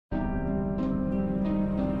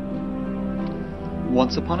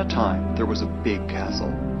Once upon a time, there was a big castle.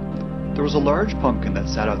 There was a large pumpkin that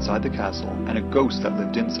sat outside the castle, and a ghost that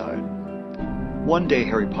lived inside. One day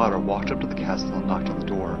Harry Potter walked up to the castle and knocked on the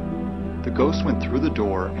door. The ghost went through the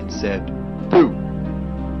door and said, "Boo!"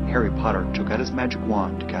 Harry Potter took out his magic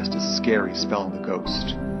wand to cast a scary spell on the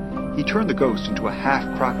ghost. He turned the ghost into a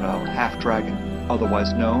half-crocodile, half-dragon,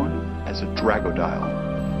 otherwise known as a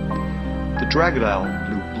Dragodile. The Dragodile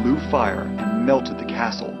blew blue fire and melted the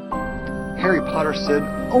castle. Harry Potter said,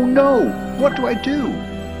 "Oh no! What do I do?"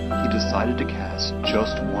 He decided to cast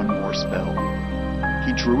just one more spell.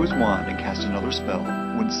 He drew his wand and cast another spell,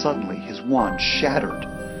 when suddenly his wand shattered.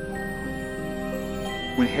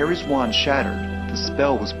 When Harry's wand shattered, the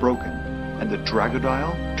spell was broken, and the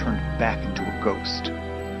Dragodile turned back into a ghost.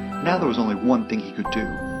 Now there was only one thing he could do.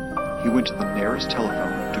 He went to the nearest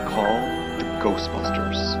telephone to call the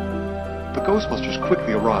Ghostbusters. The Ghostbusters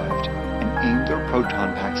quickly arrived and aimed their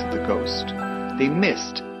proton packs at the ghost. They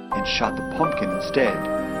missed and shot the pumpkin instead,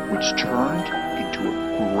 which turned into a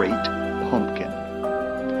great pumpkin.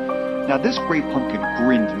 Now this great pumpkin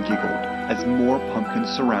grinned and giggled as more pumpkins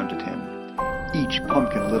surrounded him. Each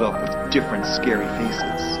pumpkin lit up with different scary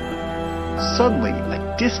faces. Suddenly,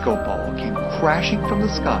 a disco ball came crashing from the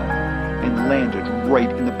sky and landed right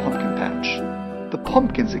in the pumpkin patch. The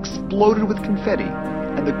pumpkins exploded with confetti,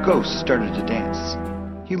 and the ghost started to dance.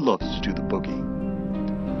 He loves to do the boogie.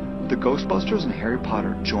 The Ghostbusters and Harry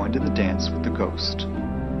Potter joined in the dance with the ghost.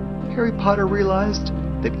 Harry Potter realized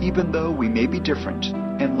that even though we may be different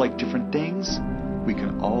and like different things, we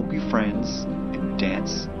can all be friends and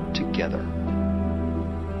dance together.